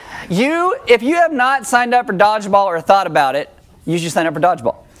If you have not signed up for dodgeball or thought about it, you should sign up for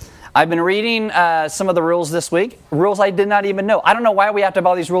dodgeball. I've been reading some of the rules this week, rules I did not even know. I don't know why we have to have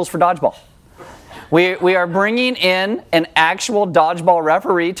all these rules for dodgeball. We are bringing in an actual dodgeball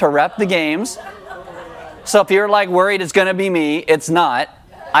referee to rep the games. So if you're like worried it's going to be me, it's not.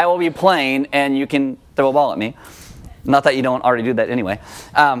 I will be playing and you can throw a ball at me. Not that you don't already do that anyway.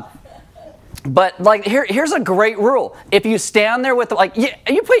 But like here's a great rule. If you stand there with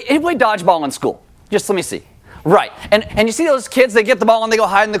you play dodgeball in school. Just let me see. Right. And you see those kids, they get the ball and they go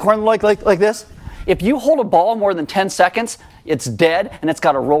hide in the corner like this? If you hold a ball more than 10 seconds, it's dead and it's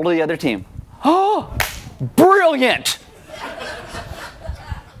got to roll to the other team. Oh, brilliant!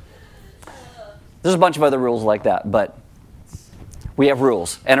 There's a bunch of other rules like that, but we have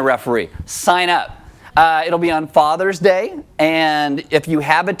rules and a referee. Sign up. It'll be on Father's Day, and if you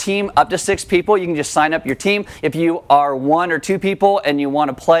have a team up to 6 people, you can just sign up your team. If you are 1 or 2 people and you want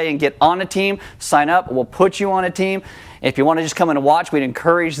to play and get on a team, sign up. We'll put you on a team. If you want to just come in and watch, we'd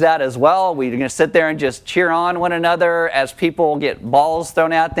encourage that as well. We're going to sit there and just cheer on one another as people get balls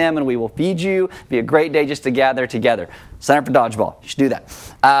thrown at them, and we will feed you. It'll be a great day just to gather together. Sign up for dodgeball. You should do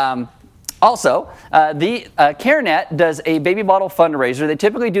that. Also, the CareNet does a baby bottle fundraiser. They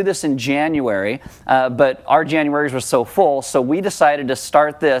typically do this in January, but our Januaries were so full, so we decided to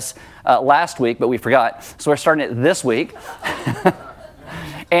start this last week, but we forgot. So we're starting it this week.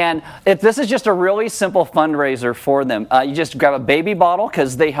 And this is just a really simple fundraiser for them. You just grab a baby bottle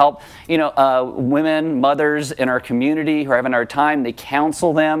because they help, women, mothers in our community who are having a hard time. They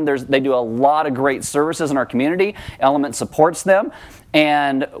counsel them. They do a lot of great services in our community. Element supports them.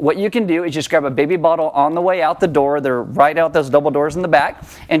 And what you can do is just grab a baby bottle on the way out the door. They're right out those double doors in the back,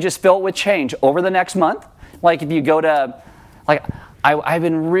 and just fill it with change over the next month. Like if you go to, I've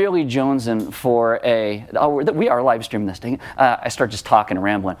been really jonesing for we are live streaming this thing. I start just talking and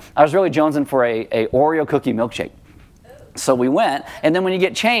rambling. I was really jonesing for a Oreo cookie milkshake. So we went, and then when you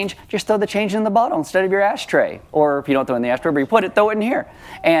get change, just throw the change in the bottle instead of your ashtray. Or if you don't throw it in the ashtray, but you put it, throw it in here.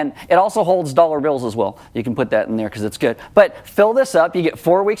 And it also holds dollar bills as well. You can put that in there because it's good. But fill this up. You get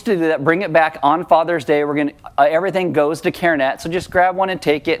 4 weeks to do that. Bring it back on Father's Day. Everything goes to CareNet. So just grab one and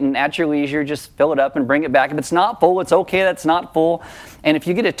take it, and at your leisure, just fill it up and bring it back. If it's not full, it's okay that it's not full. And if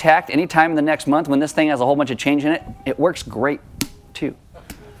you get attacked anytime in the next month when this thing has a whole bunch of change in it, it works great too.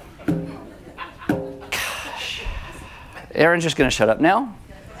 Aaron's just going to shut up now.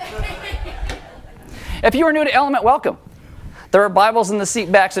 If you are new to Element, welcome. There are Bibles in the seat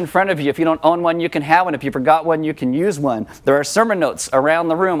backs in front of you. If you don't own one, you can have one. If you forgot one, you can use one. There are sermon notes around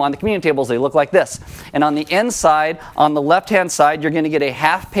the room. On the communion tables, they look like this. And on the inside, on the left-hand side, you're going to get a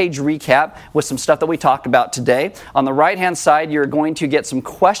half-page recap with some stuff that we talked about today. On the right-hand side, you're going to get some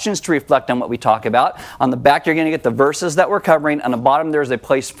questions to reflect on what we talk about. On the back, you're going to get the verses that we're covering. On the bottom, there's a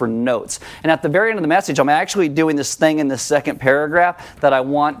place for notes. And at the very end of the message, I'm actually doing this thing in the second paragraph that I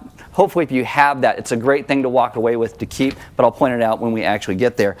want, hopefully if you have that, it's a great thing to walk away with to keep, but I'll point it out when we actually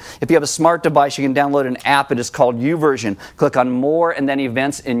get there. If you have a smart device, you can download an app. It is called YouVersion. Click on More and then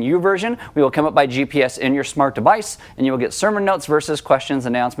Events in YouVersion. We will come up by GPS in your smart device, and you will get sermon notes, verses, questions,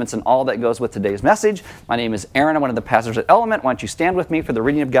 announcements, and all that goes with today's message. My name is Aaron. I'm one of the pastors at Element. Why don't you stand with me for the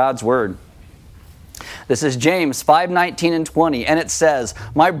reading of God's Word. This is James 5:19 and 20, and it says,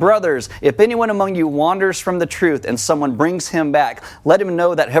 "My brothers, if anyone among you wanders from the truth and someone brings him back, let him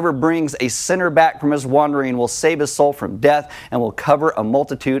know that whoever brings a sinner back from his wandering will save his soul from death and will cover a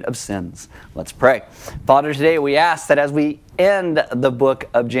multitude of sins." Let's pray. Father, today we ask that as we end the book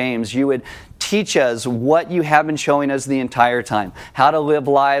of James, you would teach us what you have been showing us the entire time, how to live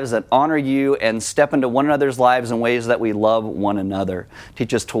lives that honor you and step into one another's lives in ways that we love one another.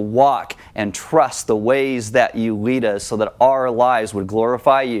 Teach us to walk and trust the ways that you lead us so that our lives would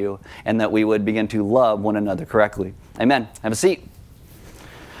glorify you and that we would begin to love one another correctly. Amen. Have a seat.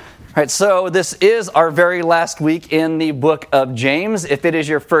 All right, so this is our very last week in the book of James. If it is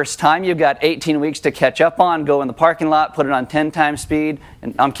your first time, you've got 18 weeks to catch up on. Go in the parking lot, put it on 10 times speed.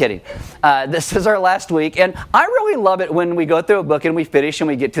 And I'm kidding. This is our last week. And I really love it when we go through a book and we finish and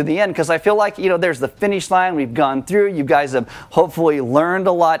we get to the end, because I feel like, there's the finish line. We've gone through. You guys have hopefully learned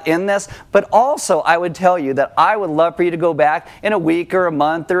a lot in this. But also, I would tell you that I would love for you to go back in a week or a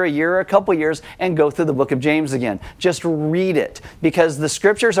month or a year or a couple years and go through the book of James again. Just read it, because the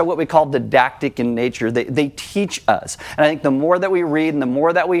scriptures are what we we call didactic in nature. They teach us. And I think the more that we read and the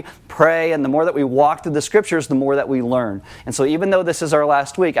more that we pray and the more that we walk through the scriptures, the more that we learn. And so even though this is our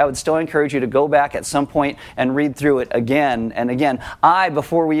last week, I would still encourage you to go back at some point and read through it again and again.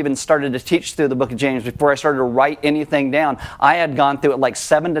 Before we even started to teach through the book of James, before I started to write anything down, I had gone through it like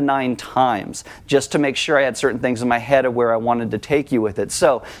 7 to 9 times just to make sure I had certain things in my head of where I wanted to take you with it.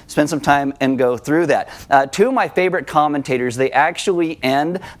 So spend some time and go through that. Two of my favorite commentators, they actually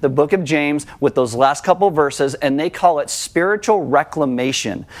end the book of James with those last couple verses, and they call it spiritual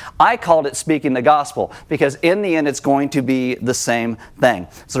reclamation. I called it speaking the gospel because in the end it's going to be the same thing.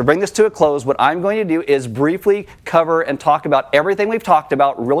 So to bring this to a close, what I'm going to do is briefly cover and talk about everything we've talked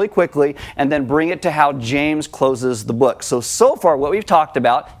about really quickly and then bring it to how James closes the book. So far what we've talked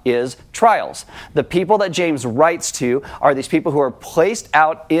about is trials. The people that James writes to are these people who are placed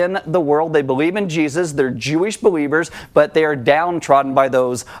out in the world. They believe in Jesus. They're Jewish believers, but they are downtrodden by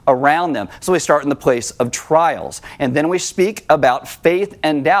those around them. So we start in the place of trials. And then we speak about faith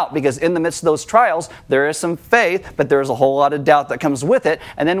and doubt, because in the midst of those trials, there is some faith, but there's a whole lot of doubt that comes with it.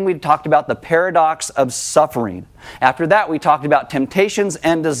 And then we talked about the paradox of suffering. After that, we talked about temptations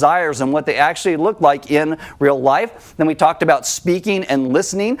and desires and what they actually look like in real life. Then we talked about speaking and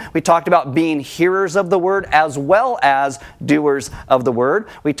listening. We talked about being hearers of the word as well as doers of the word.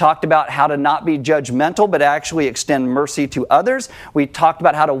 We talked about how to not be judgmental but actually extend mercy to others. We talked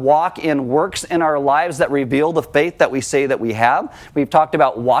about how to walk in works in our lives that reveal the faith that we say that we have. We've talked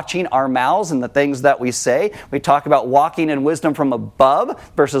about watching our mouths and the things that we say. We talked about walking in wisdom from above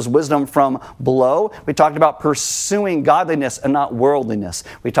versus wisdom from below. We talked about pursuing godliness and not worldliness.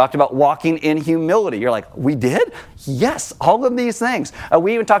 We talked about walking in humility. You're like, we did? Yes, all of these things.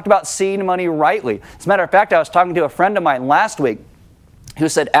 We even talked about seeing money rightly. As a matter of fact, I was talking to a friend of mine last week who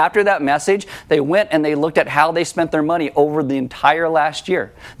said after that message, they went and they looked at how they spent their money over the entire last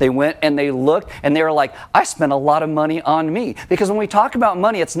year. They went and they looked and they were like, I spent a lot of money on me. Because when we talk about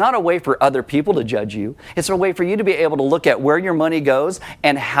money, it's not a way for other people to judge you. It's a way for you to be able to look at where your money goes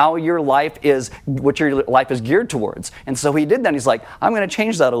and how your life is, what your life is geared towards. And so he did that. He's like, I'm going to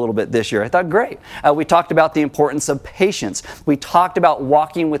change that a little bit this year. I thought, great. We talked about the importance of patience. We talked about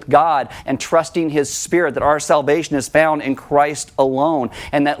walking with God and trusting His Spirit, that our salvation is found in Christ alone.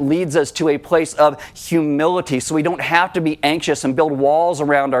 And that leads us to a place of humility, so we don't have to be anxious and build walls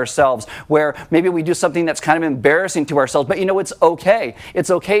around ourselves where maybe we do something that's kind of embarrassing to ourselves. But it's okay.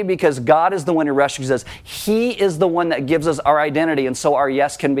 It's okay because God is the one who rescues us. He is the one that gives us our identity, and so our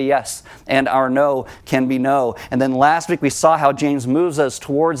yes can be yes and our no can be no. And then last week we saw how James moves us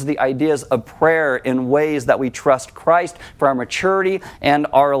towards the ideas of prayer in ways that we trust Christ for our maturity and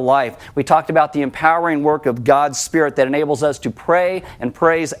our life. We talked about the empowering work of God's Spirit that enables us to pray and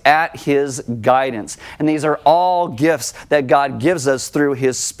praise at His guidance. And these are all gifts that God gives us through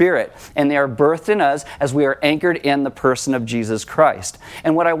His Spirit. And they are birthed in us as we are anchored in the person of Jesus Christ.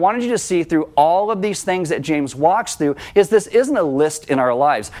 And what I wanted you to see through all of these things that James walks through is this isn't a list in our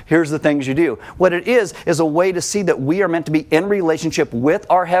lives. Here's the things you do. What it is a way to see that we are meant to be in relationship with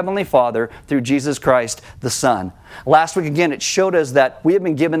our Heavenly Father through Jesus Christ, the Son. Last week, again, it showed us that we have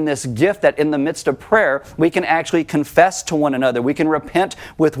been given this gift that in the midst of prayer, we can actually confess to one another. We can repent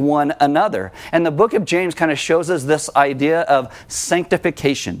with one another. And the book of James kind of shows us this idea of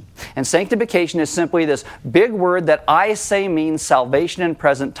sanctification. And sanctification is simply this big word that I say means salvation in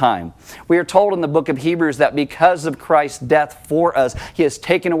present time. We are told in the book of Hebrews that because of Christ's death for us, He has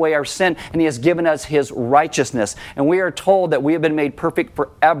taken away our sin and He has given us His righteousness. And we are told that we have been made perfect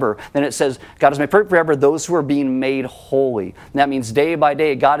forever. Then it says, God has made perfect forever those who are being made holy. And that means day by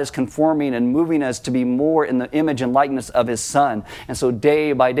day, God is conforming and moving us to be more in the image and likeness of His Son. And so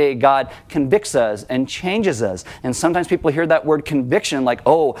day by day, God convicts us and changes us. And sometimes people hear that word conviction like,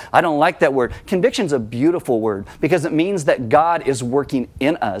 oh, I don't like that word. Conviction's a beautiful word because it means that God is working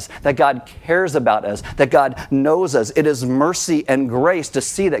in us, that God cares about us, that God knows us. It is mercy and grace to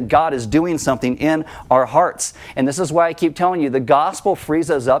see that God is doing something in our hearts. And this is why I keep telling you, the gospel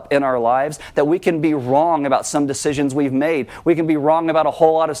frees us up in our lives that we can be wrong about some decisions we've made. We can be wrong about a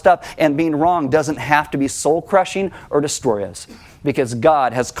whole lot of stuff, and being wrong doesn't have to be soul-crushing or destroy us because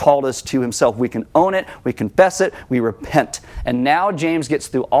God has called us to Himself. We can own it, we confess it, we repent. And now James gets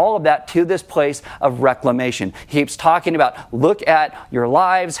through all of that to this place of reclamation. He keeps talking about, look at your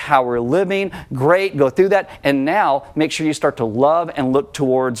lives, how we're living, great, go through that, and now make sure you start to love and look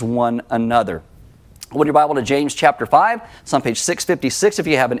towards one another. Open your Bible to James chapter 5. It's on page 656 if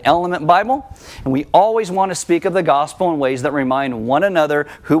you have an Element Bible. And we always want to speak of the gospel in ways that remind one another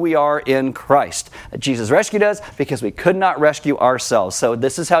who we are in Christ. Jesus rescued us because we could not rescue ourselves. So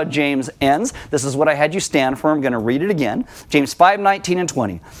this is how James ends. This is what I had you stand for. I'm going to read it again. James 5:19 and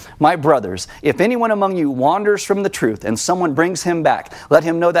 20. My brothers, if anyone among you wanders from the truth and someone brings him back, let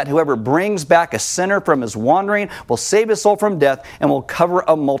him know that whoever brings back a sinner from his wandering will save his soul from death and will cover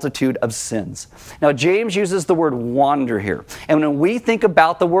a multitude of sins. Now, James uses the word wander here. And when we think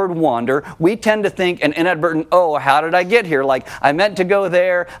about the word wander, we tend to think an inadvertent, oh, how did I get here? Like, I meant to go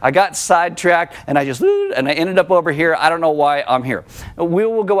there, I got sidetracked, and I ended up over here. I don't know why I'm here. We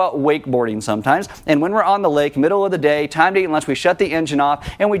will go out wakeboarding sometimes, and when we're on the lake, middle of the day, time to eat lunch, we shut the engine off,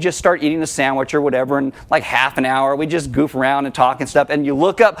 and we just start eating a sandwich or whatever, and like half an hour, we just goof around and talk and stuff, and you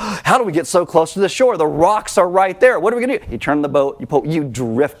look up, how do we get so close to the shore? The rocks are right there. What are we going to do? You turn the boat, you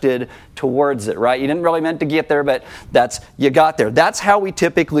drifted towards it, right? You didn't really meant to get there, but you got there. That's how we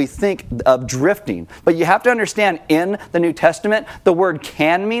typically think of drifting. But you have to understand, in the New Testament, the word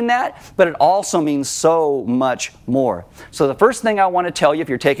can mean that, but it also means so much more. So the first thing I want to tell you, if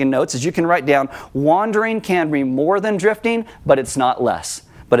you're taking notes, is you can write down, wandering can be more than drifting, but it's not less.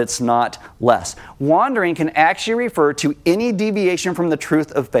 Wandering can actually refer to any deviation from the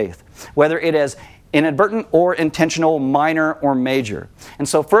truth of faith, whether it is inadvertent or intentional, minor or major. And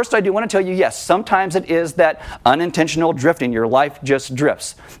so first I do want to tell you, yes, sometimes it is that unintentional drifting. Your life just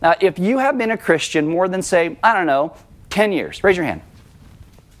drifts. Now, if you have been a Christian more than, say, 10 years, raise your hand.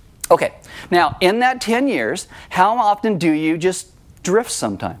 Okay, now in that 10 years, how often do you just drift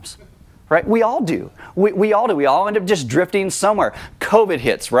sometimes? Right? We all do. We all do. We all end up just drifting somewhere. COVID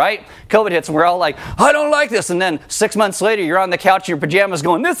hits, right? COVID hits and we're all like, I don't like this. And then 6 months later, you're on the couch in your pajamas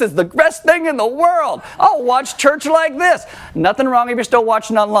going, this is the best thing in the world. I'll watch church like this. Nothing wrong if you're still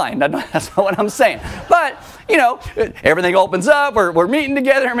watching online. That's not what I'm saying. But, everything opens up. We're meeting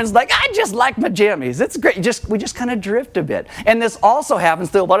together. Everyone's like, I just like my jammies. It's great. We just kind of drift a bit. And this also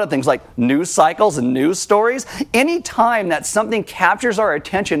happens to a lot of things like news cycles and news stories. Any time that something captures our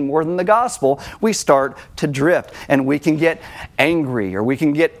attention more than the gospel, we start to drift. And we can get angry, or we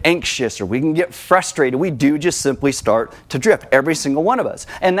can get anxious, or we can get frustrated. We do just simply start to drift, every single one of us.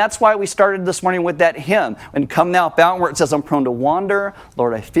 And that's why we started this morning with that hymn, and Come Thou Fountain, where it says, I'm prone to wander,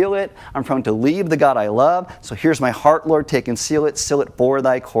 Lord, I feel it. I'm prone to leave the God I love. So here's my heart, Lord, take and seal it for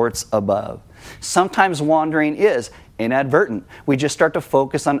thy courts above. Sometimes wandering is inadvertent. We just start to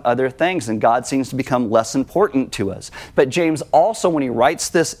focus on other things, and God seems to become less important to us. But James also, when he writes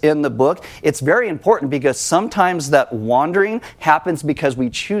this in the book, it's very important because sometimes that wandering happens because we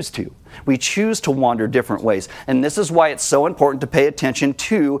choose to. We choose to wander different ways. And this is why it's so important to pay attention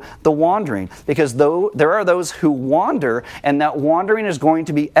to the wandering. Because there are those who wander, and that wandering is going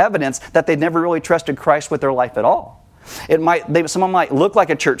to be evidence that they never really trusted Christ with their life at all. Someone might look like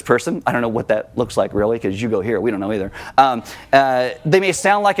a church person. I don't know what that looks like really, because you go here. We don't know either. They may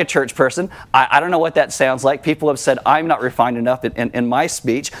sound like a church person. I don't know what that sounds like. People have said I'm not refined enough in my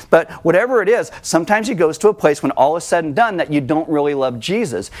speech. But whatever it is, sometimes it goes to a place when all is said and done that you don't really love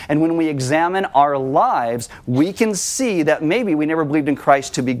Jesus. And when we examine our lives, we can see that maybe we never believed in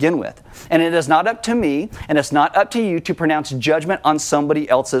Christ to begin with. And it is not up to me, and it's not up to you to pronounce judgment on somebody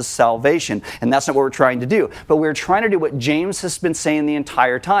else's salvation. And that's not what we're trying to do. But we're trying to do what James has been saying the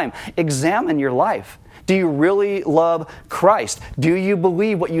entire time. Examine your life. Do you really love Christ? Do you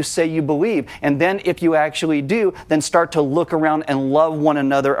believe what you say you believe? And then if you actually do, then start to look around and love one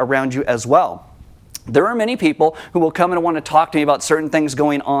another around you as well. There are many people who will come and want to talk to me about certain things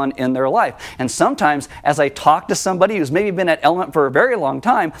going on in their life. And sometimes, as I talk to somebody who's maybe been at Element for a very long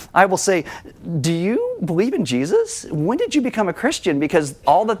time, I will say, do you believe in Jesus? When did you become a Christian? Because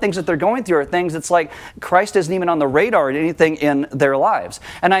all the things that they're going through are things that's like Christ isn't even on the radar or anything in their lives.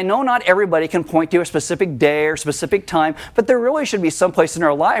 And I know not everybody can point to a specific day or specific time, but there really should be some place in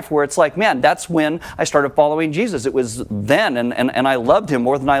our life where it's like, man, that's when I started following Jesus. It was then, and I loved him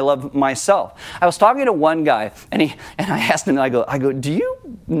more than I loved myself. I was talking to one guy, and I asked him, I go, do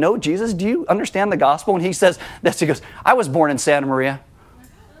you know Jesus? Do you understand the gospel? And he says this. He goes, I was born in Santa Maria.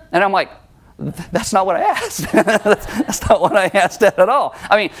 And I'm like, that's not what I asked. That's not what I asked at all.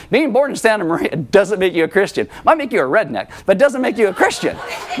 I mean, being born in Santa Maria doesn't make you a Christian. Might make you a redneck, but doesn't make you a Christian.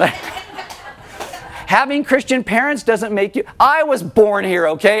 Having Christian parents doesn't make you... I was born here,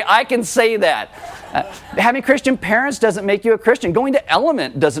 okay? I can say that. Having Christian parents doesn't make you a Christian. Going to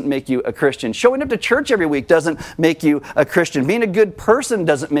Element doesn't make you a Christian. Showing up to church every week doesn't make you a Christian. Being a good person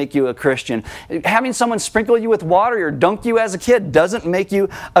doesn't make you a Christian. Having someone sprinkle you with water or dunk you as a kid doesn't make you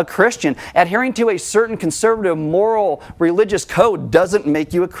a Christian. Adhering to a certain conservative, moral, religious code doesn't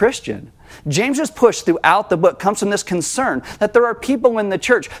make you a Christian. James's push throughout the book comes from this concern that there are people in the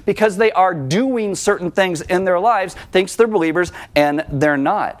church, because they are doing certain things in their lives, thinks they're believers and they're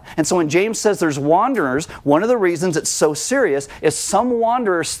not. And so when James says there's wanderers, one of the reasons it's so serious is some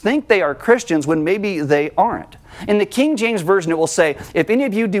wanderers think they are Christians when maybe they aren't. In the King James Version, it will say, if any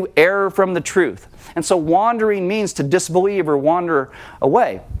of you do err from the truth. And so wandering means to disbelieve or wander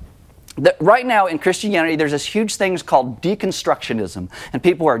away. Right now in Christianity, there's this huge thing called deconstructionism, and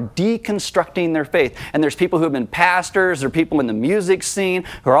people are deconstructing their faith. And there's people who have been pastors, or people in the music scene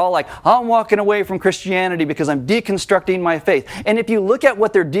who are all like, I'm walking away from Christianity because I'm deconstructing my faith. And if you look at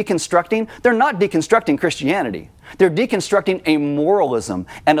what they're deconstructing, they're not deconstructing Christianity. They're deconstructing a moralism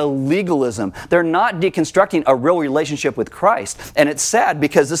and a legalism. They're not deconstructing a real relationship with Christ. And it's sad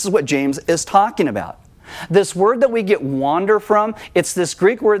because this is what James is talking about. This word that we get wander from, it's this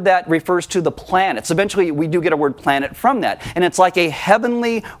Greek word that refers to the planets. Eventually, we do get a word planet from that. And it's like a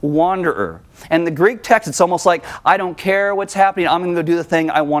heavenly wanderer. And the Greek text, it's almost like, I don't care what's happening, I'm going to do the thing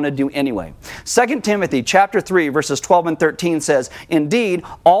I want to do anyway. 2 Timothy chapter 3, verses 12 and 13 says, indeed,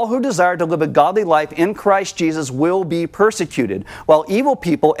 all who desire to live a godly life in Christ Jesus will be persecuted, while evil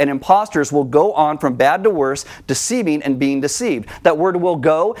people and impostors will go on from bad to worse, deceiving and being deceived. That word will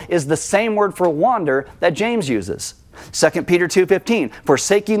go is the same word for wander that James uses. 2 Peter 2:15,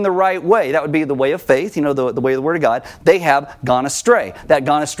 forsaking the right way, that would be the way of faith, the way of the Word of God, they have gone astray. That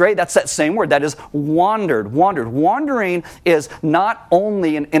gone astray, that's that same word, that is wandered. Wandering is not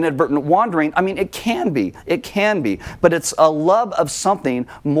only an inadvertent wandering, it can be, but it's a love of something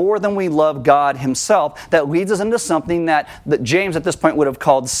more than we love God Himself that leads us into something that James at this point would have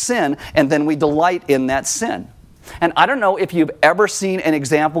called sin, and then we delight in that sin. And I don't know if you've ever seen an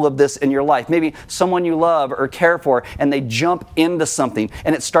example of this in your life. Maybe someone you love or care for, and they jump into something,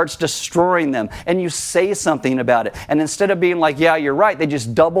 and it starts destroying them, and you say something about it. And instead of being like, yeah, you're right, they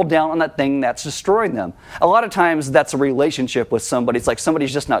just double down on that thing that's destroying them. A lot of times that's a relationship with somebody. It's like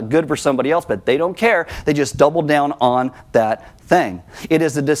somebody's just not good for somebody else, but they don't care. They just double down on that thing. It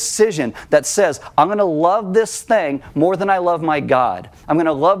is a decision that says, I'm going to love this thing more than I love my God. I'm going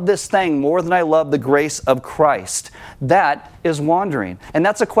to love this thing more than I love the grace of Christ. That is wandering. And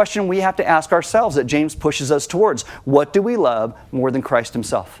that's a question we have to ask ourselves that James pushes us towards. What do we love more than Christ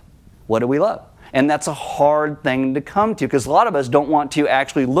Himself? What do we love? And that's a hard thing to come to because a lot of us don't want to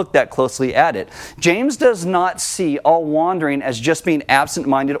actually look that closely at it. James does not see all wandering as just being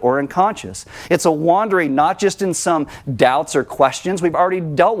absent-minded or unconscious. It's a wandering not just in some doubts or questions. We've already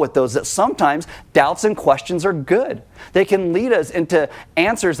dealt with those, that sometimes doubts and questions are good. They can lead us into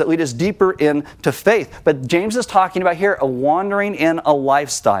answers that lead us deeper into faith. But James is talking about here a wandering in a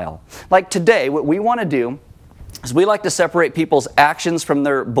lifestyle. Like today, what we want to do is we like to separate people's actions from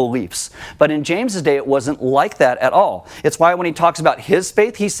their beliefs. But in James's day, it wasn't like that at all. It's why when he talks about his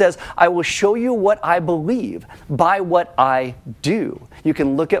faith, he says, I will show you what I believe by what I do. You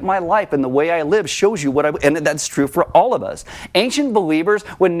can look at my life, and the way I live shows you what I... And that's true for all of us. Ancient believers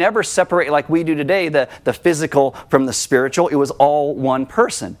would never separate, like we do today, the physical from the spiritual. It was all one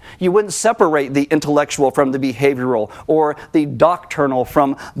person. You wouldn't separate the intellectual from the behavioral or the doctrinal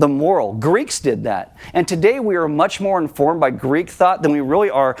from the moral. Greeks did that. And today we are much more informed by Greek thought than we really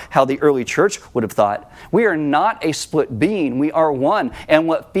are how the early church would have thought. We are not a split being. We are one. And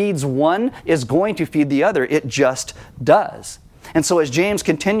what feeds one is going to feed the other. It just does. And so as James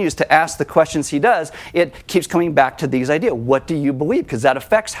continues to ask the questions he does, it keeps coming back to these ideas. What do you believe? Because that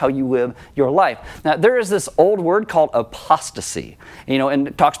affects how you live your life. Now, there is this old word called apostasy, and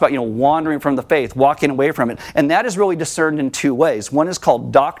it talks about, wandering from the faith, walking away from it. And that is really discerned in two ways. One is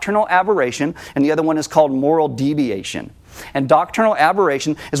called doctrinal aberration, and the other one is called moral deviation. And doctrinal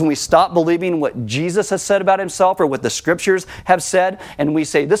aberration is when we stop believing what Jesus has said about Himself or what the Scriptures have said, and we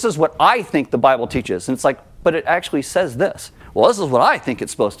say, this is what I think the Bible teaches. And it's like, but it actually says this. Well, this is what I think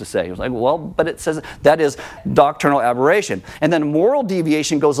it's supposed to say. It's like, well, but it says that is doctrinal aberration. And then moral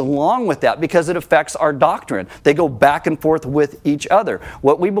deviation goes along with that because it affects our doctrine. They go back and forth with each other.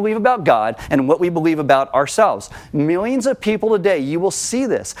 What we believe about God and what we believe about ourselves. Millions of people today, you will see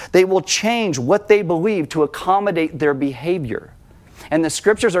this. They will change what they believe to accommodate their behavior. And the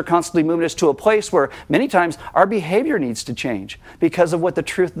Scriptures are constantly moving us to a place where many times our behavior needs to change because of what the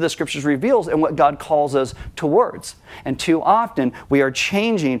truth of the Scriptures reveals and what God calls us towards. And too often we are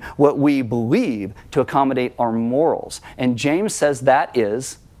changing what we believe to accommodate our morals. And James says that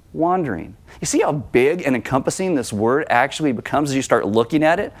is wandering. You see how big and encompassing this word actually becomes as you start looking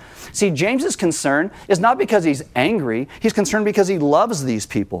at it? See, James's concern is not because he's angry. He's concerned because he loves these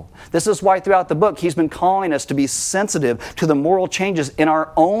people. This is why throughout the book he's been calling us to be sensitive to the moral changes in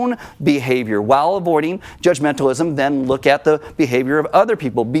our own behavior while avoiding judgmentalism. Then look at the behavior of other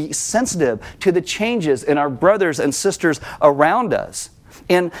people. Be sensitive to the changes in our brothers and sisters around us.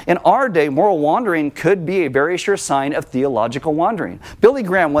 In our day, moral wandering could be a very sure sign of theological wandering. Billy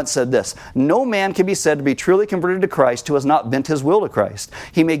Graham once said this: "No man can be said to be truly converted to Christ who has not bent his will to Christ.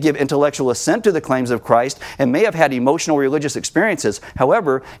 He may give intellectual assent to the claims of Christ and may have had emotional religious experiences.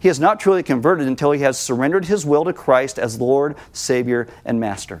 However, he is not truly converted until he has surrendered his will to Christ as Lord, Savior, and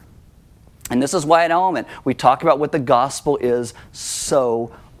Master." And this is why at Element we talk about what the gospel is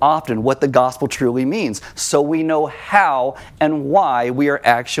so often, what the gospel truly means, so we know how and why we are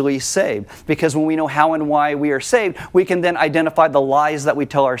actually saved. Because when we know how and why we are saved, we can then identify the lies that we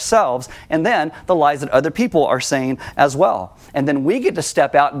tell ourselves and then the lies that other people are saying as well. And then we get to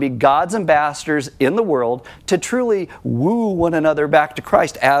step out and be God's ambassadors in the world to truly woo one another back to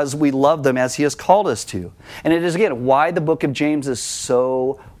Christ as we love them, as He has called us to. And it is, again, why the book of James is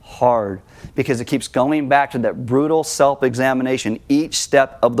so hard, because it keeps going back to that brutal self-examination each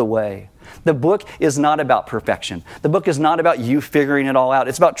step of the way. The book is not about perfection. The book is not about you figuring it all out.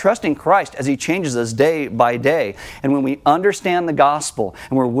 It's about trusting Christ as He changes us day by day. And when we understand the gospel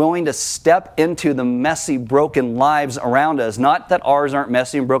and we're willing to step into the messy, broken lives around us, not that ours aren't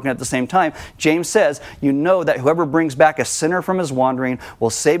messy and broken at the same time, James says, you know that whoever brings back a sinner from his wandering will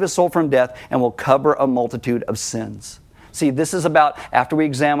save his soul from death and will cover a multitude of sins. See, this is about after we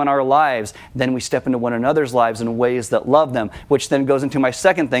examine our lives, then we step into one another's lives in ways that love them, which then goes into my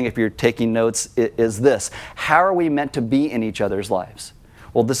second thing, if you're taking notes, is this: how are we meant to be in each other's lives?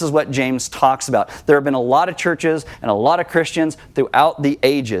 Well, this is what James talks about. There have been a lot of churches and a lot of Christians throughout the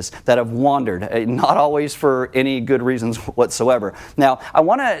ages that have wandered, not always for any good reasons whatsoever. Now, I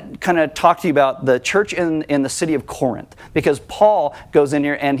want to kind of talk to you about the church in the city of Corinth, because Paul goes in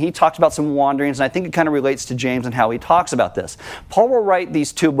here and he talks about some wanderings, and I think it kind of relates to James and how he talks about this. Paul will write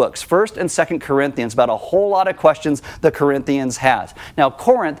these two books, 1st and 2nd Corinthians, about a whole lot of questions the Corinthians had. Now,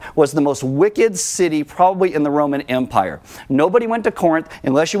 Corinth was the most wicked city probably in the Roman Empire. Nobody went to Corinth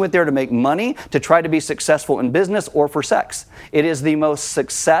unless you went there to make money, to try to be successful in business, or for sex. It is the most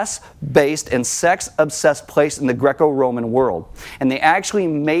success-based and sex-obsessed place in the Greco-Roman world. And they actually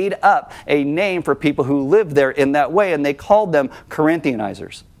made up a name for people who lived there in that way, and they called them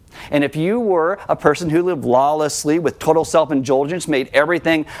Corinthianizers. And if you were a person who lived lawlessly with total self-indulgence, made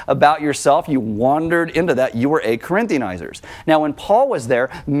everything about yourself, you wandered into that, you were a Corinthianizers. Now, when Paul was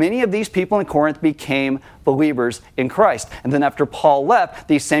there, many of these people in Corinth became believers in Christ. And then after Paul left,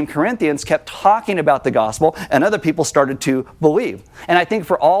 these same Corinthians kept talking about the gospel, and other people started to believe. And I think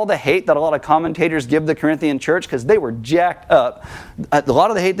for all the hate that a lot of commentators give the Corinthian church, because they were jacked up, a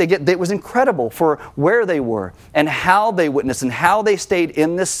lot of the hate they get, it was incredible for where they were and how they witnessed and how they stayed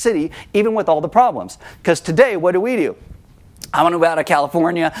in this city, even with all the problems. Because today, what do? I want to move out of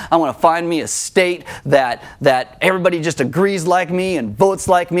California. I want to find me a state that everybody just agrees like me and votes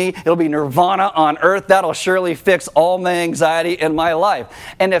like me. It'll be nirvana on earth. That'll surely fix all my anxiety in my life.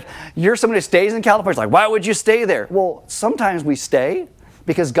 And if you're somebody who stays in California, it's like, why would you stay there? Well, sometimes we stay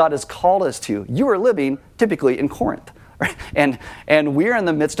because God has called us to. You are living typically in Corinth. Right? And we're in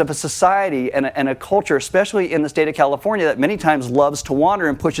the midst of a society and a culture, especially in the state of California, that many times loves to wander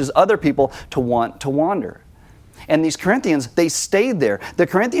and pushes other people to want to wander. And these Corinthians, they stayed there. The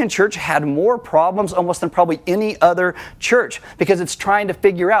Corinthian church had more problems almost than probably any other church, because it's trying to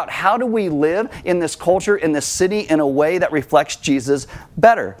figure out, how do we live in this culture, in this city, in a way that reflects Jesus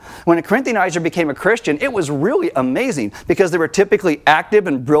better? When a Corinthianizer became a Christian, it was really amazing, because they were typically active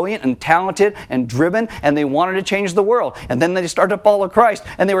and brilliant and talented and driven, and they wanted to change the world. And then they started to follow Christ,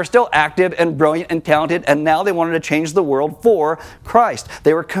 and they were still active and brilliant and talented, and now they wanted to change the world for Christ.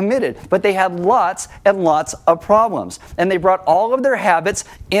 They were committed, but they had lots and lots of problems. And they brought all of their habits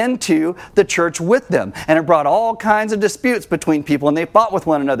into the church with them. And it brought all kinds of disputes between people, and they fought with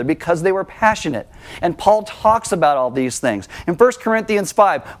one another because they were passionate. And Paul talks about all these things. In 1 Corinthians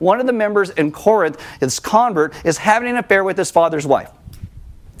 5, one of the members in Corinth, his convert, is having an affair with his father's wife.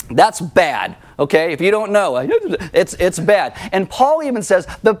 That's bad, okay? If you don't know, it's bad. And Paul even says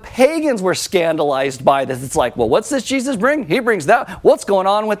the pagans were scandalized by this. It's like, well, what's this Jesus bring? He brings that. What's going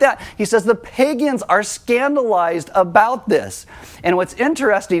on with that? He says the pagans are scandalized about this. And what's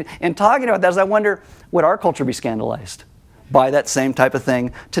interesting in talking about that is I wonder, would our culture be scandalized by that same type of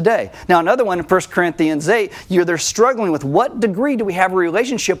thing today. Now, another one in 1 Corinthians 8, they're struggling with what degree do we have a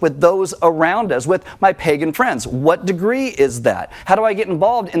relationship with those around us, with my pagan friends? What degree is that? How do I get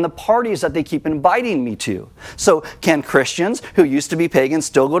involved in the parties that they keep inviting me to? So can Christians who used to be pagans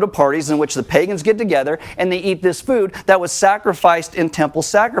still go to parties in which the pagans get together and they eat this food that was sacrificed in temple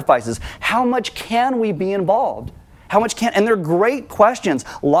sacrifices? How much can we be involved? How much can? And they're great questions,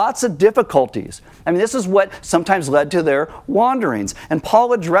 lots of difficulties. I mean, this is what sometimes led to their wanderings. And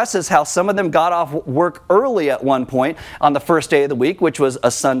Paul addresses how some of them got off work early at one point on the first day of the week, which was a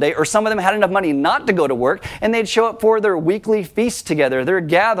Sunday, or some of them had enough money not to go to work, and they'd show up for their weekly feast together, their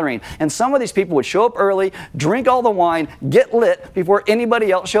gathering. And some of these people would show up early, drink all the wine, get lit before anybody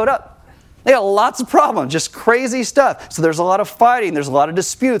else showed up. They got lots of problems, just crazy stuff. So there's a lot of fighting, there's a lot of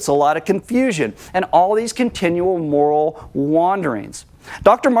disputes, a lot of confusion, and all these continual moral wanderings.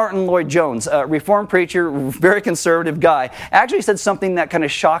 Dr. Martin Lloyd-Jones, a Reformed preacher, very conservative guy, actually said something that kind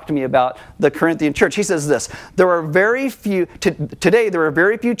of shocked me about the Corinthian church. He says this: today there are very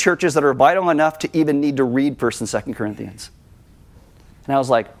few churches that are vital enough to even need to read 1st and 2nd Corinthians. And I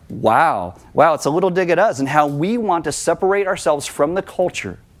was like, wow, it's a little dig at us and how we want to separate ourselves from the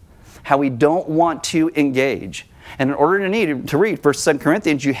culture, how we don't want to engage. And in order to read 1st and 2nd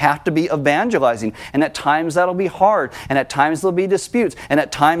Corinthians, you have to be evangelizing. And at times that'll be hard. And at times there'll be disputes. And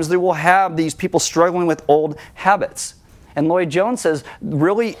at times they will have these people struggling with old habits. And Lloyd-Jones says,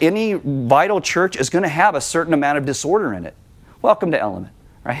 really, any vital church is going to have a certain amount of disorder in it. Welcome to Element,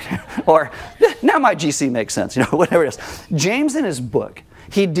 right? Or, now my GC makes sense, whatever it is. James, in his book,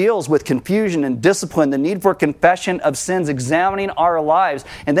 he deals with confusion and discipline, the need for confession of sins, examining our lives.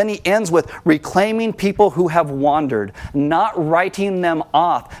 And then he ends with reclaiming people who have wandered, not writing them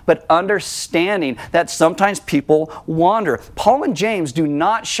off, but understanding that sometimes people wander. Paul and James do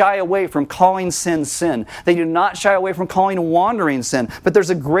not shy away from calling sin sin. They do not shy away from calling wandering sin. But there's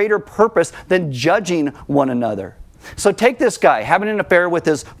a greater purpose than judging one another. So take this guy having an affair with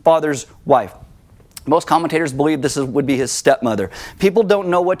his father's wife. Most commentators believe this would be his stepmother. People don't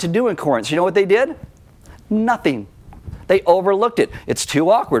know what to do in Corinth. You know what they did? Nothing. They overlooked it. It's too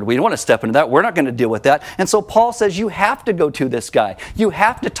awkward. We don't want to step into that. We're not going to deal with that. And so Paul says you have to go to this guy. You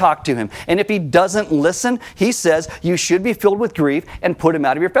have to talk to him. And if he doesn't listen, he says you should be filled with grief and put him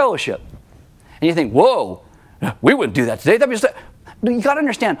out of your fellowship. And you think, whoa, we wouldn't do that today. You got to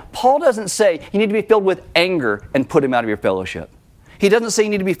understand, Paul doesn't say you need to be filled with anger and put him out of your fellowship. He doesn't say you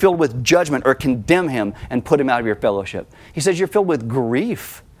need to be filled with judgment or condemn him and put him out of your fellowship. He says you're filled with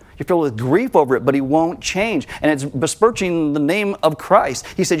grief. You're filled with grief over it, but he won't change. And it's besmirching the name of Christ.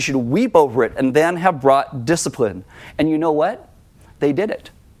 He said you should weep over it and then have brought discipline. And you know what? They did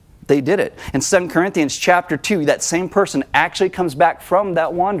it. They did it. In 2 Corinthians chapter 2, that same person actually comes back from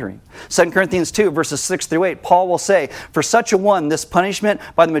that wandering. 2 Corinthians 2, verses 6 through 8, Paul will say, "For such a one, this punishment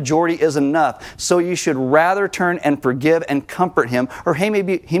by the majority is enough. So you should rather turn and forgive and comfort him, or he may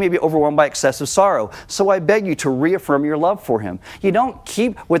be overwhelmed by excessive sorrow. So I beg you to reaffirm your love for him." You don't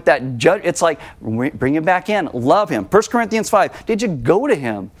keep with that judge. It's like, bring him back in. Love him. 1 Corinthians 5, did you go to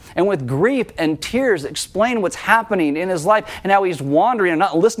him and with grief and tears explain what's happening in his life and how he's wandering and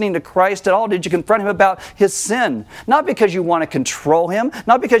not listening to Christ at all? Did you confront him about his sin? Not because you want to control him,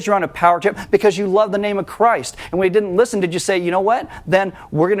 not because you're on a power trip, because you love the name of Christ. And when he didn't listen, did you say, you know what? Then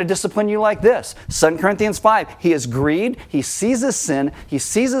we're going to discipline you like this. 2 Corinthians 5, he is grieved, he sees his sin, he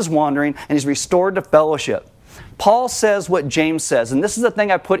sees his wandering, and he's restored to fellowship. Paul says what James says, and this is the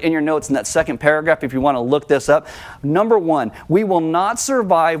thing I put in your notes in that second paragraph if you want to look this up. Number one, we will not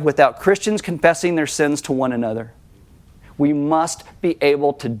survive without Christians confessing their sins to one another. We must be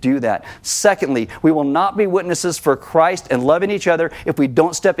able to do that. Secondly, we will not be witnesses for Christ and loving each other if we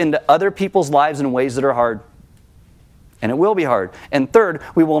don't step into other people's lives in ways that are hard. And it will be hard. And third,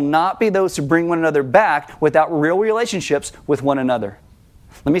 we will not be those who bring one another back without real relationships with one another.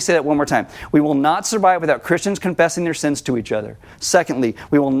 Let me say that one more time. We will not survive without Christians confessing their sins to each other. Secondly,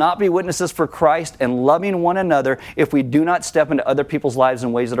 we will not be witnesses for Christ and loving one another if we do not step into other people's lives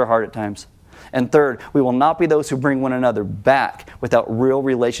in ways that are hard at times. And third, we will not be those who bring one another back without real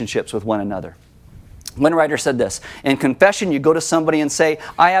relationships with one another. One writer said this: in confession, you go to somebody and say,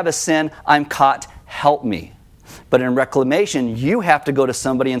 I have a sin, I'm caught, help me. But in reclamation, you have to go to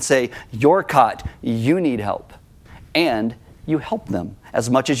somebody and say, you're caught, you need help. And you help them as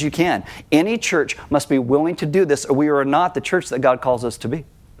much as you can. Any church must be willing to do this, or we are not the church that God calls us to be.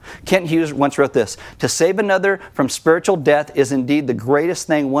 Kent Hughes once wrote this: to save another from spiritual death is indeed the greatest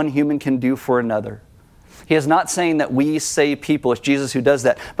thing one human can do for another. He is not saying that we save people. It's Jesus who does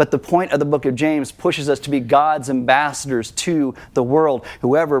that. But the point of the book of James pushes us to be God's ambassadors to the world.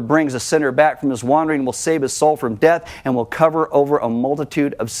 Whoever brings a sinner back from his wandering will save his soul from death and will cover over a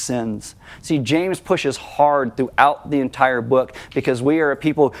multitude of sins. See, James pushes hard throughout the entire book because we are a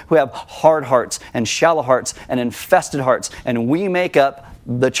people who have hard hearts and shallow hearts and infested hearts, and we make up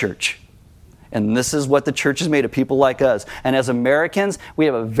the church. And this is what the church is made of, people like us. And as Americans, we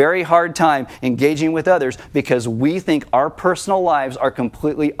have a very hard time engaging with others because we think our personal lives are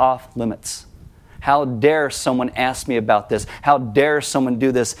completely off limits. How dare someone ask me about this? How dare someone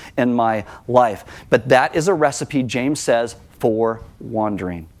do this in my life? But that is a recipe, James says, for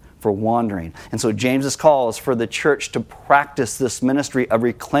wandering. For wandering. And so James's call is for the church to practice this ministry of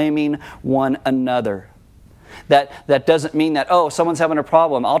reclaiming one another. That doesn't mean that, oh, someone's having a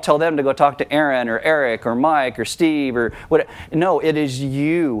problem, I'll tell them to go talk to Aaron or Eric or Mike or Steve or whatever. No, it is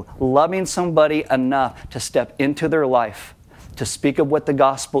you loving somebody enough to step into their life, to speak of what the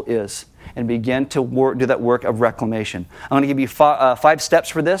gospel is, and begin to do that work of reclamation. I'm going to give you 5 steps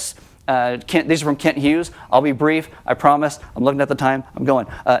for this. These are from Kent Hughes. I'll be brief, I promise. I'm looking at the time. I'm going.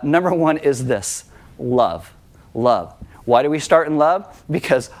 Number 1 is this: love. Love. Why do we start in love?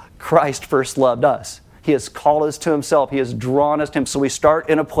 Because Christ first loved us. He has called us to himself. He has drawn us to him. So we start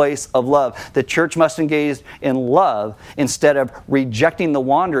in a place of love. The church must engage in love instead of rejecting the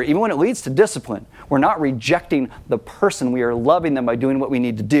wanderer, even when it leads to discipline. We're not rejecting the person. We are loving them by doing what we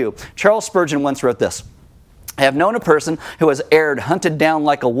need to do. Charles Spurgeon once wrote this: I have known a person who has erred, hunted down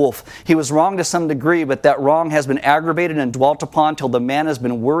like a wolf. He was wrong to some degree, but that wrong has been aggravated and dwelt upon till the man has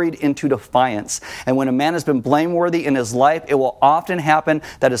been worried into defiance. And when a man has been blameworthy in his life, it will often happen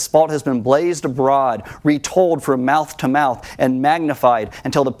that his fault has been blazed abroad, retold from mouth to mouth, and magnified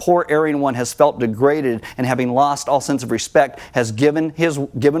until the poor erring one has felt degraded and, having lost all sense of respect, has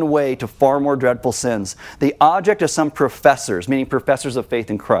given way to far more dreadful sins. The object of some professors, meaning professors of faith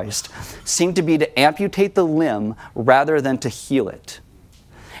in Christ, seem to be to amputate the limb rather than to heal it.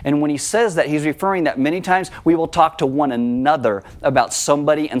 And when he says that, he's referring that many times we will talk to one another about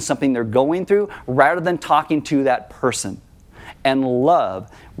somebody and something they're going through rather than talking to that person. And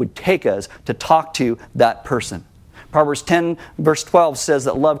love would take us to talk to that person. Proverbs 10 verse 12 says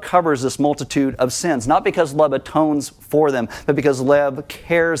that love covers this multitude of sins, not because love atones for them, but because love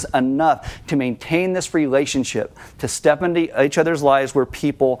cares enough to maintain this relationship, to step into each other's lives where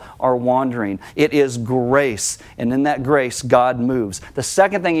people are wandering. It is grace, and in that grace, God moves. The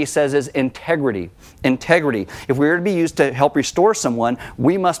second thing he says is integrity. Integrity. If we are to be used to help restore someone,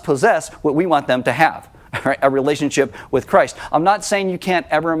 we must possess what we want them to have. Right, a relationship with Christ. I'm not saying you can't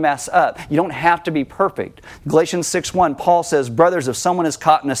ever mess up. You don't have to be perfect. Galatians 6:1, Paul says, brothers, if someone is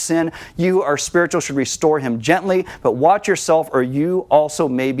caught in a sin, you who are spiritual should restore him gently, but watch yourself or you also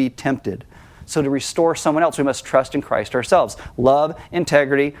may be tempted. So to restore someone else, we must trust in Christ ourselves. Love,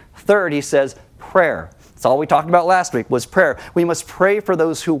 integrity. Third, he says, prayer. That's all we talked about last week was prayer. We must pray for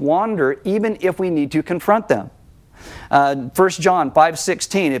those who wander, even if we need to confront them. 1 John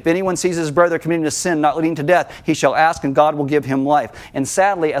 5:16, if anyone sees his brother committing a sin not leading to death, he shall ask and God will give him life. And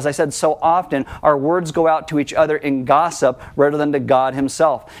sadly, as I said so often, our words go out to each other in gossip rather than to God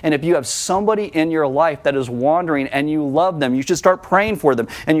himself. And if you have somebody in your life that is wandering and you love them, you should start praying for them.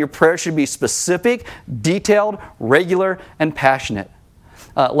 And your prayer should be specific, detailed, regular, and passionate.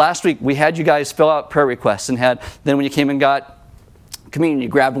 Last week, we had you guys fill out prayer requests and then when you came and got communion, you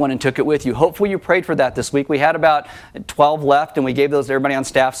grabbed one and took it with you. Hopefully you prayed for that this week. We had about 12 left and we gave those to everybody on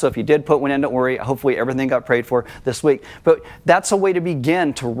staff, so if you did put one in, don't worry. Hopefully everything got prayed for this week. But that's a way to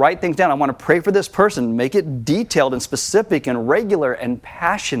begin, to write things down. I want to pray for this person, make it detailed and specific and regular and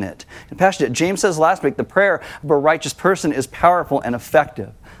passionate. James says last week, the prayer of a righteous person is powerful and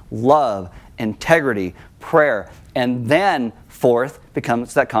effective. Love, integrity, prayer, and then fourth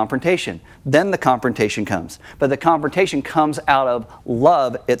becomes that confrontation. Then the confrontation comes. But the confrontation comes out of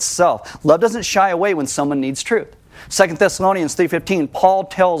love itself. Love doesn't shy away when someone needs truth. 2 Thessalonians 3:15, Paul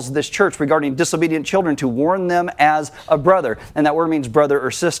tells this church regarding disobedient children to warn them as a brother. And that word means brother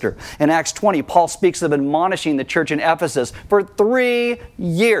or sister. In Acts 20, Paul speaks of admonishing the church in Ephesus for 3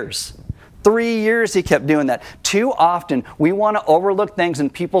 years. 3 years he kept doing that. Too often we want to overlook things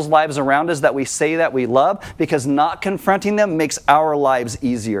in people's lives around us that we say that we love because not confronting them makes our lives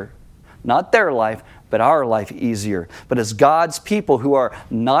easier. Not their life, but our life easier. But as God's people who are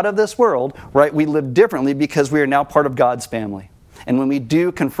not of this world, right, we live differently because we are now part of God's family. And when we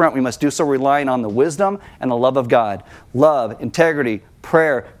do confront, we must do so relying on the wisdom and the love of God. Love, integrity,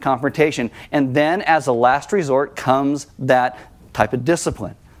 prayer, confrontation. And then as a last resort comes that type of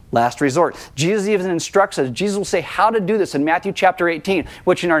discipline. last resort. Jesus even instructs us. Jesus will say how to do this in Matthew chapter 18,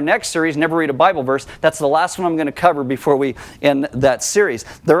 which in our next series, Never Read a Bible Verse, that's the last one I'm going to cover before we end that series.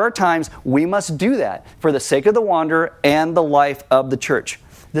 There are times we must do that for the sake of the wanderer and the life of the church.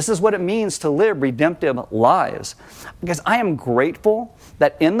 This is what it means to live redemptive lives. Because I am grateful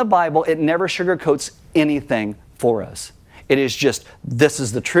that in the Bible, it never sugarcoats anything for us. It is just, this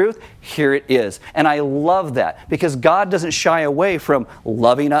is the truth, here it is. And I love that because God doesn't shy away from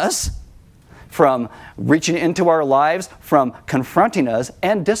loving us, from reaching into our lives, from confronting us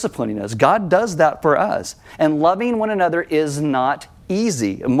and disciplining us. God does that for us. And loving one another is not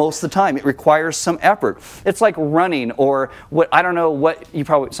easy most of the time. It requires some effort. It's like running or what, I don't know what,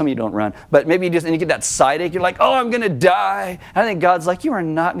 some of you don't run, but maybe and you get that side ache, you're like, oh, I'm going to die. And I think God's like, you are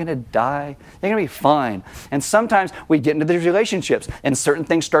not going to die. You're going to be fine. And sometimes we get into these relationships and certain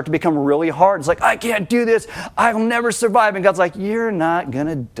things start to become really hard. It's like, I can't do this. I'll never survive. And God's like, you're not going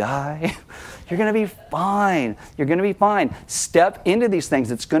to die. You're going to be fine. You're going to be fine. Step into these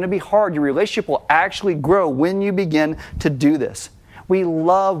things. It's going to be hard. Your relationship will actually grow when you begin to do this. We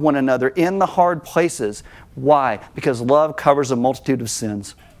love one another in the hard places. Why? Because love covers a multitude of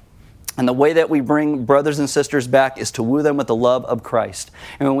sins. And the way that we bring brothers and sisters back is to woo them with the love of Christ.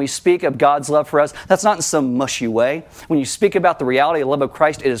 And when we speak of God's love for us, that's not in some mushy way. When you speak about the reality of the love of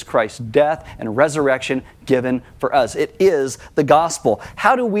Christ, it is Christ's death and resurrection given for us. It is the gospel.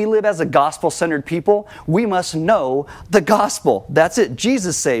 How do we live as a gospel-centered people? We must know the gospel. That's it.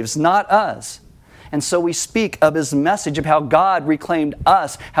 Jesus saves, not us. And so we speak of his message of how God reclaimed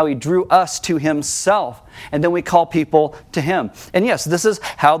us, how he drew us to himself. And then we call people to him. And yes, this is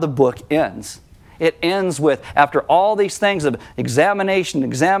how the book ends. It ends with, after all these things of examination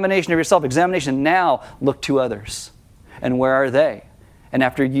of yourself, examination, now look to others. And where are they? And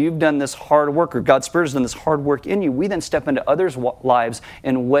after you've done this hard work, or God's Spirit has done this hard work in you, we then step into others' lives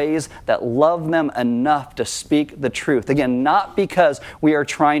in ways that love them enough to speak the truth. Again, not because we are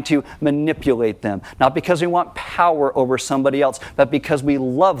trying to manipulate them, not because we want power over somebody else, but because we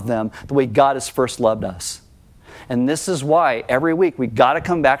love them the way God has first loved us. And this is why every week we got to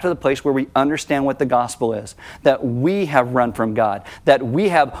come back to the place where we understand what the gospel is. That we have run from God. That we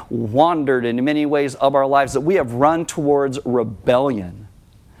have wandered in many ways of our lives. That we have run towards rebellion.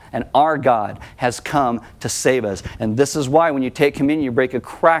 And our God has come to save us. And this is why when you take communion, you break a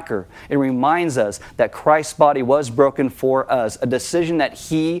cracker. It reminds us that Christ's body was broken for us. A decision that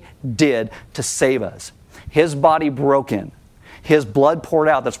he did to save us. His body broken. His blood poured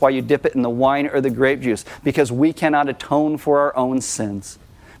out. That's why you dip it in the wine or the grape juice, because we cannot atone for our own sins.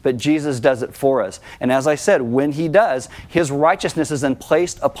 But Jesus does it for us. And as I said, when he does, his righteousness is then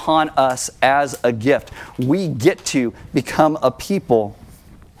placed upon us as a gift. We get to become a people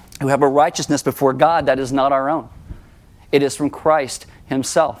who have a righteousness before God that is not our own. It is from Christ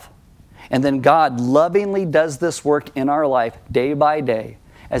himself. And then God lovingly does this work in our life day by day,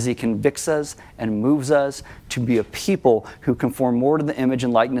 as he convicts us and moves us to be a people who conform more to the image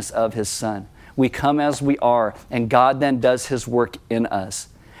and likeness of his Son. We come as we are, and God then does his work in us.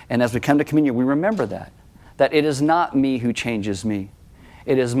 And as we come to communion, we remember that it is not me who changes me.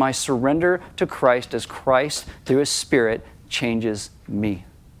 It is my surrender to Christ as Christ, through his Spirit, changes me.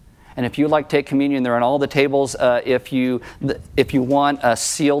 And if you'd like to take communion, they're on all the tables. If you want a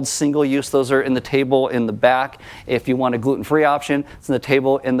sealed single use, those are in the table in the back. If you want a gluten-free option, it's in the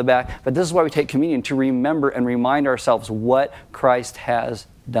table in the back. But this is why we take communion, to remember and remind ourselves what Christ has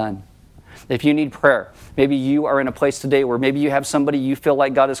done. If you need prayer, maybe you are in a place today where maybe you have somebody you feel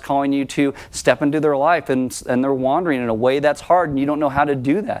like God is calling you to step into their life and they're wandering in a way that's hard and you don't know how to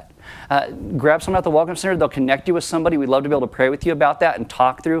do that. Grab someone at the Welcome Center. They'll connect you with somebody. We'd love to be able to pray with you about that and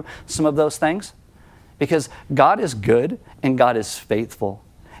talk through some of those things. Because God is good and God is faithful.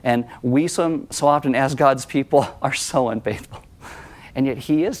 And we so often as God's people are so unfaithful. And yet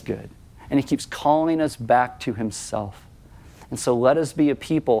he is good. And he keeps calling us back to himself. And so let us be a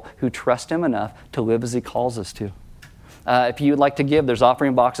people who trust him enough to live as he calls us to. If you would like to give, there's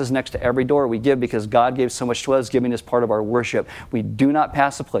offering boxes next to every door. We give because God gave so much to us. Giving is part of our worship. We do not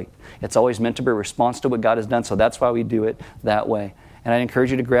pass a plate. It's always meant to be a response to what God has done, so that's why we do it that way. And I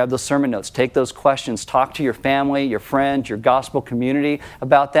encourage you to grab those sermon notes. Take those questions. Talk to your family, your friends, your gospel community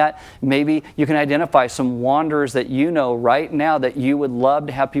about that. Maybe you can identify some wanderers that you know right now that you would love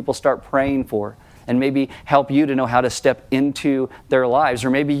to have people start praying for, and maybe help you to know how to step into their lives. Or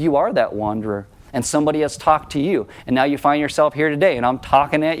maybe you are that wanderer and somebody has talked to you, and now you find yourself here today and I'm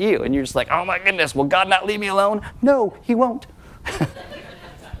talking at you and you're just like, oh my goodness, will God not leave me alone? No, he won't.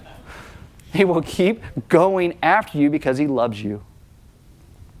 He will keep going after you because he loves you.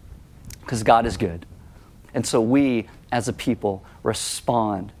 Because God is good. And so we, as a people,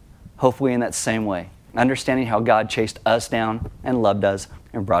 respond hopefully in that same way, understanding how God chased us down and loved us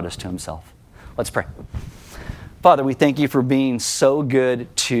and brought us to himself. Let's pray. Father, we thank you for being so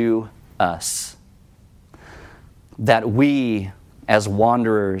good to us, that we as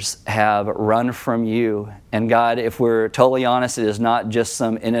wanderers have run from you. And God, if we're totally honest, it is not just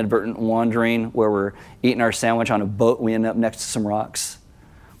some inadvertent wandering where we're eating our sandwich on a boat, we end up next to some rocks.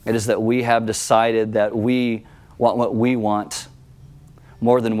 It is that we have decided that we want what we want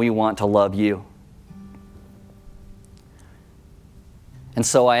more than we want to love you. And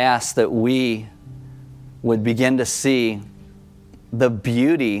so I ask that we would begin to see the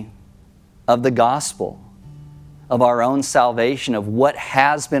beauty of the gospel, of our own salvation, of what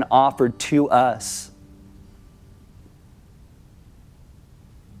has been offered to us.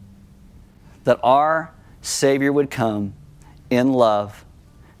 That our Savior would come in love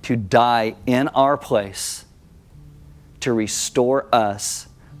to die in our place, to restore us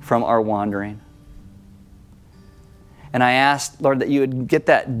from our wandering. And I asked, Lord, that you would get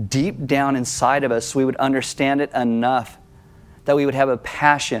that deep down inside of us so we would understand it enough that we would have a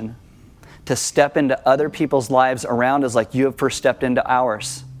passion to step into other people's lives around us like you have first stepped into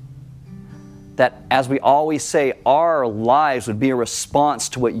ours. That, as we always say, our lives would be a response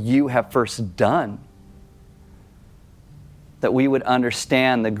to what you have first done. That we would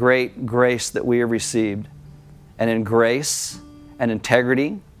understand the great grace that we have received. And in grace and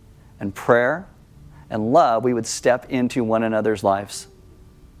integrity and prayer and love, we would step into one another's lives.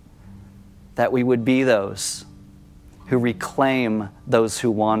 That we would be those who reclaim those who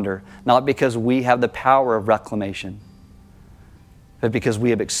wander, not because we have the power of reclamation, but because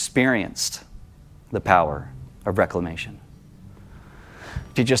we have experienced the power of reclamation.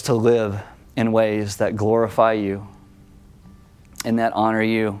 Teach us to live in ways that glorify you and that honor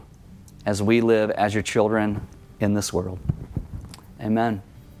you as we live as your children in this world. Amen.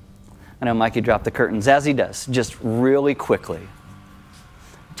 I know Mikey dropped the curtains. As he does, just really quickly,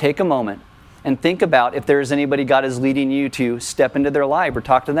 take a moment and think about if there is anybody God is leading you to step into their life or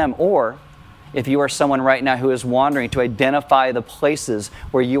talk to them. Or if you are someone right now who is wandering, to identify the places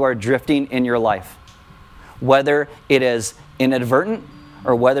where you are drifting in your life. Whether it is inadvertent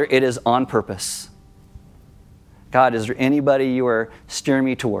or whether it is on purpose. God, is there anybody you are steering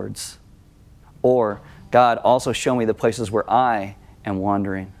me towards? Or, God, also show me the places where I am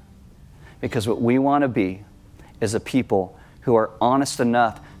wandering. Because what we want to be is a people who are honest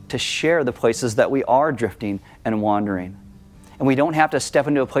enough to share the places that we are drifting and wandering. And we don't have to step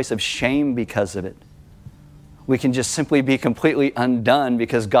into a place of shame because of it. We can just simply be completely undone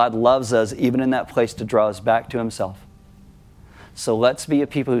because God loves us even in that place to draw us back to himself. So let's be a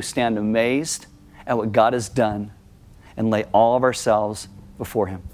people who stand amazed at what God has done and lay all of ourselves before him.